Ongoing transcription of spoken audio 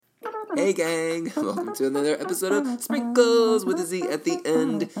Hey gang, welcome to another episode of Sprinkles with a Z at the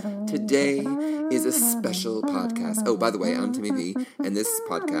end. Today is a special podcast. Oh, by the way, I'm Timmy B, and this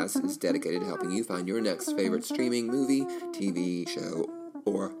podcast is dedicated to helping you find your next favorite streaming movie, TV show,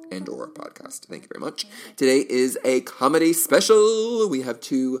 or podcast. Thank you very much. Today is a comedy special. We have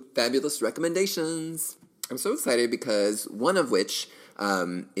two fabulous recommendations. I'm so excited because one of which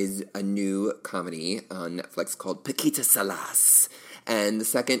is a new comedy on Netflix called Paquita Salas. And the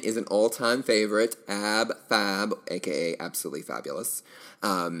second is an all-time favorite, Ab Fab, a.k.a. Absolutely Fabulous.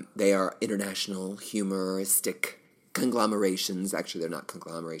 They are international humoristic conglomerations. Actually, they're not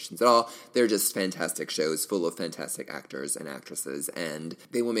conglomerations at all. They're just fantastic shows full of fantastic actors and actresses, and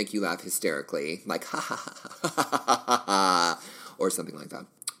they will make you laugh hysterically, like ha ha ha ha ha ha ha ha, or something like that.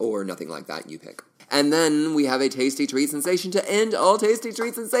 Or nothing like that, you pick. And then we have a tasty treat sensation to end all tasty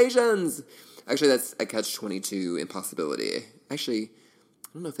treat sensations. Actually, that's a catch-22 impossibility. Actually,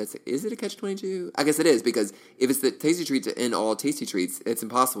 I don't know if is it a catch-22? I guess it is, because if it's the tasty treat to end all tasty treats, it's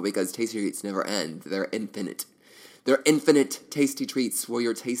impossible because tasty treats never end. They're infinite. They're infinite tasty treats for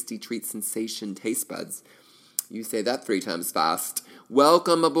your tasty treat sensation taste buds. You say that 3 times fast.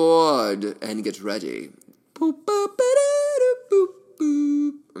 Welcome aboard and get ready. Boop, boop, ba-da-doo, boop,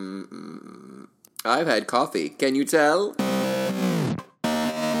 boop. Mm-mm. I've had coffee. Can you tell?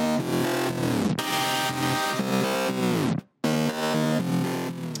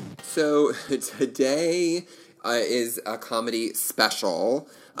 So today is a comedy special,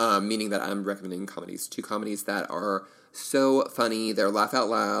 meaning that I'm recommending two comedies that are so funny. They're laugh out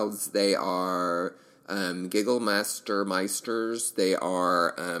louds. They are giggle meisters. They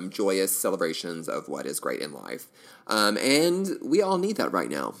are joyous celebrations of what is great in life. And we all need that right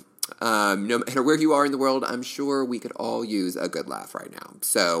now. No matter where you are in the world, I'm sure we could all use a good laugh right now.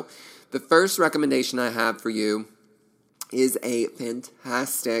 So the first recommendation I have for you is a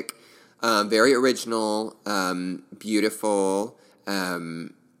fantastic, very original, beautiful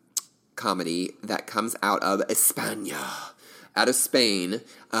comedy that comes out of España, out of Spain.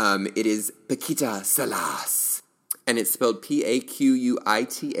 It is Paquita Salas, and it's spelled Paquita,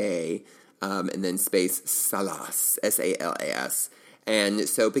 and then space Salas, Salas. And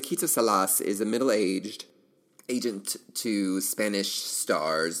so Paquita Salas is a middle-aged agent to Spanish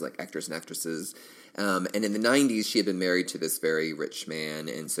stars, like actors and actresses. And in the 90s, she had been married to this very rich man,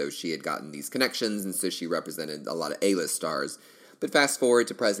 and so she had gotten these connections, and so she represented a lot of A-list stars. But fast forward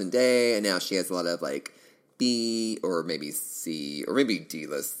to present day, and now she has a lot of, like, B, or maybe C, or maybe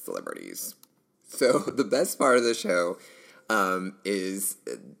D-list celebrities. So the best part of the show is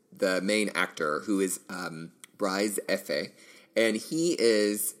the main actor, who is Bryce Efe, and he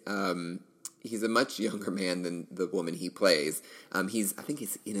is... he's a much younger man than the woman he plays. I think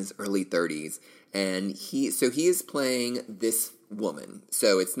he's in his early 30s, and he is playing this woman.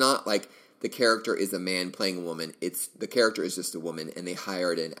 So it's not like the character is a man playing a woman. The character is just a woman, and they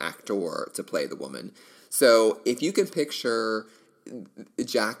hired an actor to play the woman. So if you can picture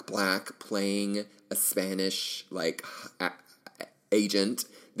Jack Black playing a Spanish agent,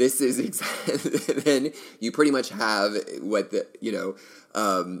 this is then you pretty much have what the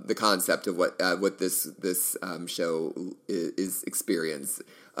concept of what this show is experience.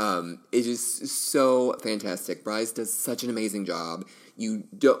 It is so fantastic. Bryce does such an amazing job. You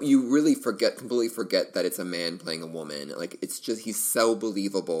really completely forget that it's a man playing a woman. Like, it's just, he's so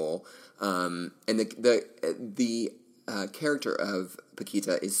believable. And the character of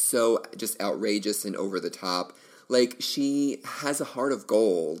Paquita is so just outrageous and over the top. Like, she has a heart of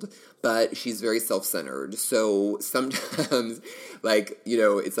gold, but she's very self-centered. So sometimes,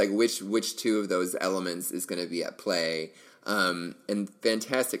 it's like which two of those elements is going to be at play. And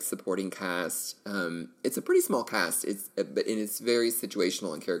fantastic supporting cast. It's a pretty small cast. But it's very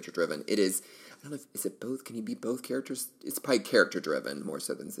situational and character-driven. It is. I don't know is it both? Can you be both characters? It's probably character-driven more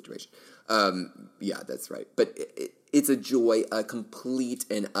so than situation. Yeah, that's right. But it's a joy, a complete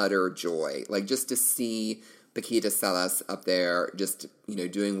and utter joy. Like, just to see Paquita Salas up there, just,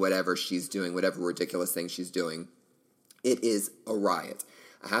 doing whatever she's doing, whatever ridiculous thing she's doing. It is a riot.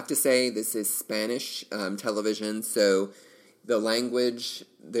 I have to say, this is Spanish television, so the language,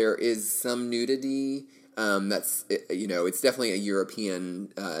 there is some nudity. It's definitely a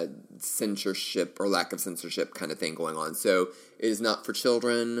European censorship or lack of censorship kind of thing going on. So it is not for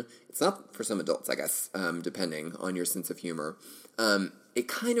children. It's not for some adults, I guess, depending on your sense of humor. It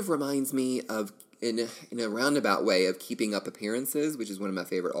kind of reminds me of, in a roundabout way, of Keeping Up Appearances, which is one of my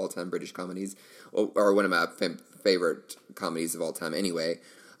favorite all-time British comedies, or one of my favorite comedies of all time anyway.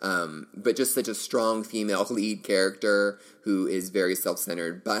 But just such a strong female lead character who is very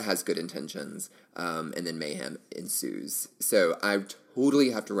self-centered but has good intentions, and then mayhem ensues. So I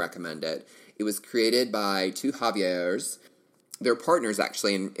totally have to recommend it. It was created by two Javiers. They're partners,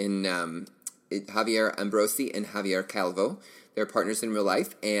 actually, Javier Ambrosi and Javier Calvo. They're partners in real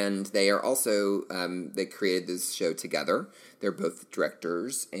life, and they are also, they created this show together. They're both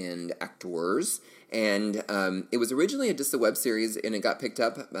directors and actors, and it was originally just a web series, and it got picked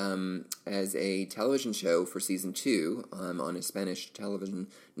up as a television show for season 2 on a Spanish television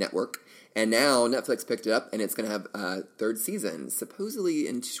network. And now Netflix picked it up, and it's going to have a third season, supposedly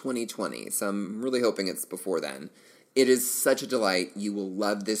in 2020. So I'm really hoping it's before then. It is such a delight. You will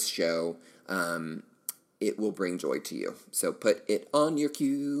love this show. It will bring joy to you. So put it on your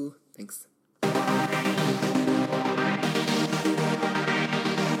queue. Thanks.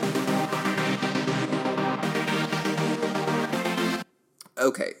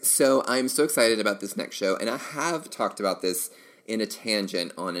 Okay, so I'm so excited about this next show, and I have talked about this in a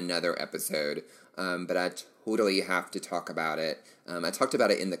tangent on another episode, but I totally have to talk about it. I talked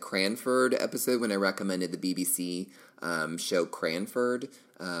about it in the Cranford episode when I recommended the BBC show Cranford,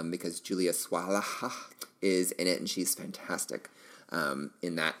 because Julia Swala is in it, and she's fantastic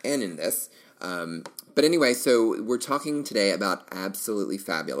in that and in this. But anyway, so we're talking today about Absolutely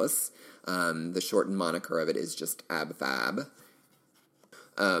Fabulous. The shortened moniker of it is just AbFab.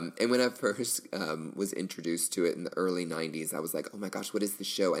 And when I first was introduced to it in the early 90s, I was like, oh my gosh, what is this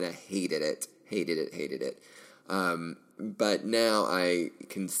show? And I hated it. But now I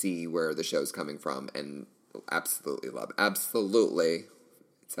can see where the show's coming from and absolutely love it. Absolutely.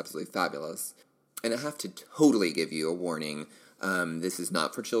 It's absolutely fabulous. And I have to totally give you a warning. This is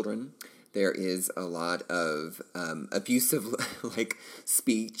not for children. There is a lot of abusive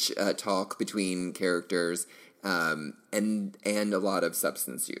speech, talk between characters, and a lot of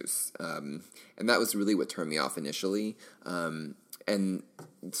substance use. And that was really what turned me off initially. And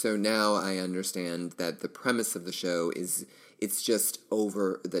so now I understand that the premise of the show is it's just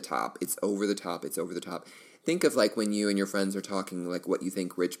over the top. It's over the top. Think of when you and your friends are talking what you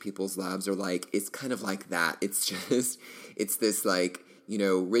think rich people's lives are like. It's kind of like that. It's just, it's this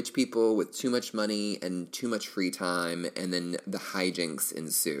rich people with too much money and too much free time, and then the hijinks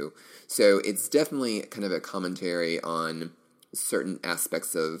ensue. So it's definitely kind of a commentary on certain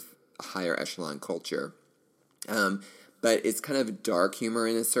aspects of higher echelon culture. But it's kind of dark humor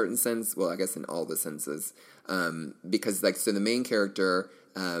in a certain sense. Well, I guess in all the senses. Because, so the main character,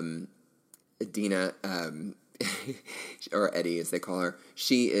 Dina, or Eddie as they call her,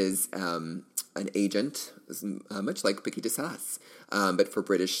 she is an agent, much like Vicky DeSasse, but for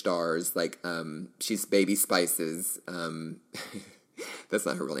British stars. She's Baby Spice's, that's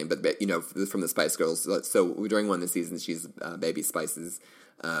not her real name, but from the Spice Girls. So during one of the seasons, she's Baby Spice's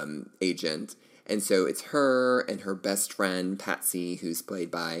agent. And so it's her and her best friend, Patsy, who's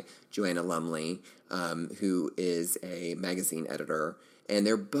played by Joanna Lumley, who is a magazine editor. And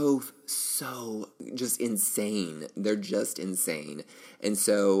they're both so just insane. They're just insane. And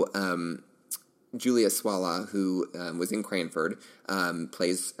so Julia Swala, who was in Cranford,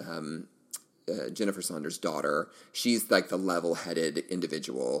 plays Jennifer Saunders' daughter. She's the level-headed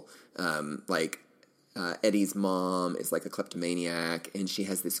individual. Eddie's mom is a kleptomaniac, and she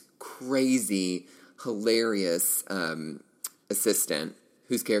has this crazy, hilarious assistant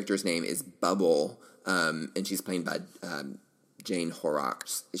whose character's name is Bubble, and she's played by Jane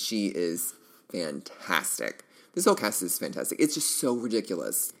Horrocks. She is fantastic. This whole cast is fantastic. It's just so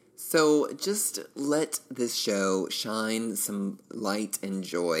ridiculous. So just let this show shine some light and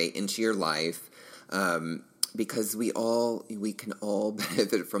joy into your life, because we can all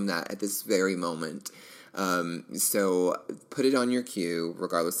benefit from that at this very moment. So put it on your queue,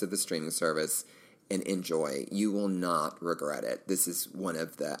 regardless of the streaming service, and enjoy. You will not regret it. This is one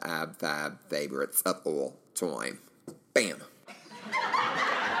of the AbFab favorites of all time. Bam!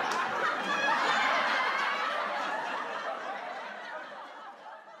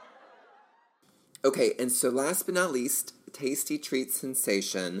 Okay, and so last but not least, Tasty Treat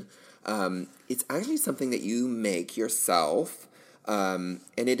Sensation. It's actually something that you make yourself, and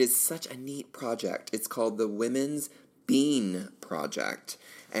it is such a neat project. It's called the Women's Bean Project.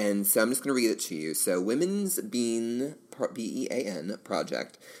 And so I'm just going to read it to you. So Women's Bean, B-E-A-N,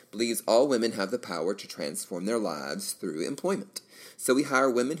 Project believes all women have the power to transform their lives through employment. So we hire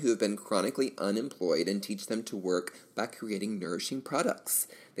women who have been chronically unemployed and teach them to work by creating nourishing products.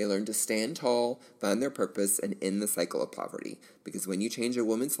 They learn to stand tall, find their purpose, and end the cycle of poverty. Because when you change a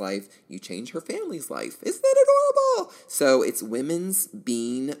woman's life, you change her family's life. Isn't that adorable? So it's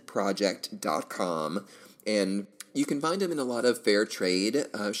womensbeanproject.com, and you can find them in a lot of fair trade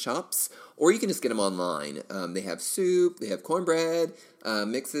shops, or you can just get them online. They have soup, they have cornbread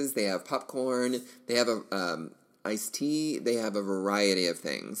mixes, they have popcorn, they have iced tea, they have a variety of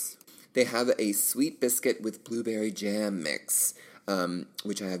things. They have a sweet biscuit with blueberry jam mix,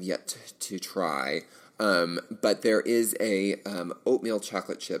 which I have yet to try. But there is a oatmeal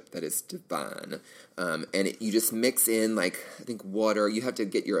chocolate chip that is divine. And you just mix in, like, I think water. You have to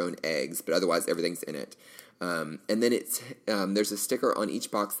get your own eggs, but otherwise everything's in it. And then there's a sticker on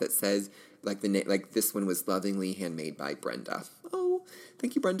each box that says, like, this one was lovingly handmade by Brenda. Oh,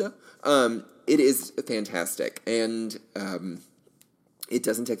 thank you, Brenda. It is fantastic. And it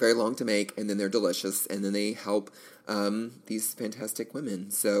doesn't take very long to make, and then they're delicious, and then they help these fantastic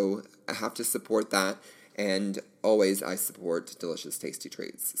women. So I have to support that, and always I support delicious, tasty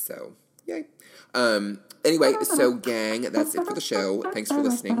treats. So, yay. Anyway, so gang, that's it for the show. Thanks for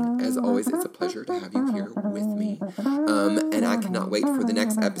listening. As always, it's a pleasure to have you here with me. And I cannot wait for the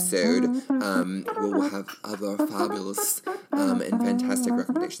next episode. We'll have other fabulous and fantastic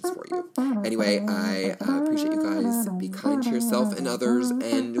recommendations for you. Anyway, I appreciate you guys. Be kind to yourself and others,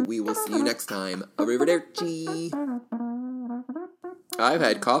 and we will see you next time. Arrivederci. I've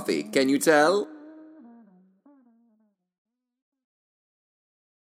had coffee. Can you tell?